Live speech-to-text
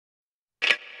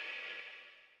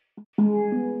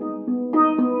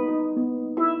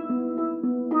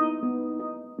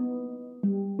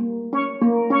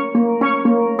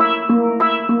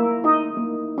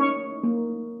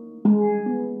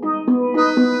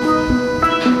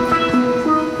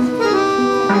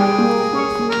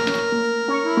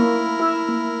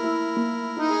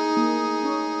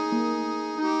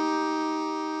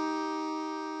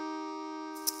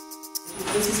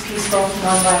This is peaceful,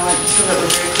 non-violent, so that we're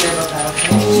very clear about that,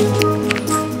 okay?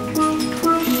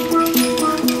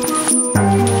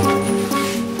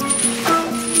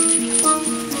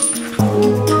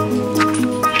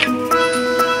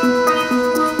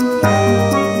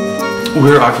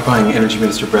 We're occupying Energy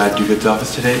Minister Brad Duguid's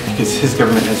office today because his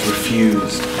government has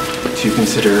refused to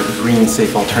consider green,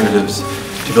 safe alternatives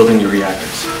to building new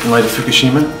reactors. In light of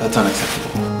Fukushima, that's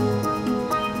unacceptable.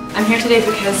 I'm here today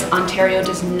because Ontario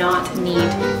does not need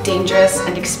dangerous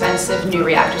and expensive new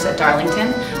reactors at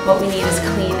Darlington. What we need is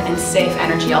clean and safe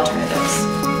energy alternatives.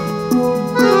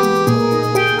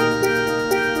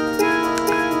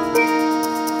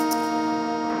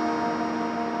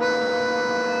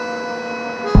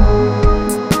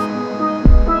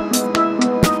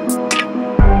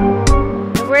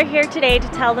 We're here today to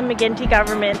tell the McGuinty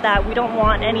government that we don't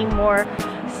want any more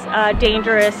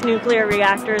dangerous nuclear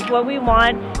reactors. What we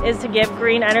want is to give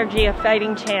green energy a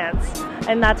fighting chance,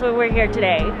 and that's why we're here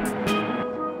today.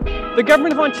 The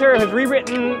Government of Ontario has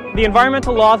rewritten the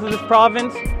environmental laws of this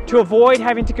province to avoid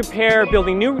having to compare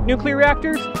building new nuclear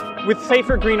reactors with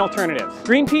safer green alternatives.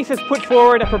 Greenpeace has put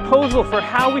forward a proposal for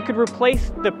how we could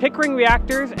replace the Pickering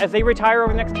reactors as they retire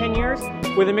over the next 10 years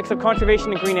with a mix of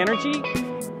conservation and green energy.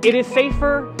 It is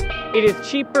safer, it is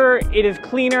cheaper, it is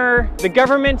cleaner. The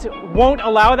government won't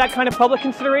allow that kind of public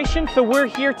consideration, so we're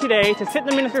here today to sit in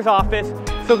the minister's office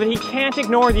so that he can't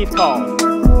ignore these calls.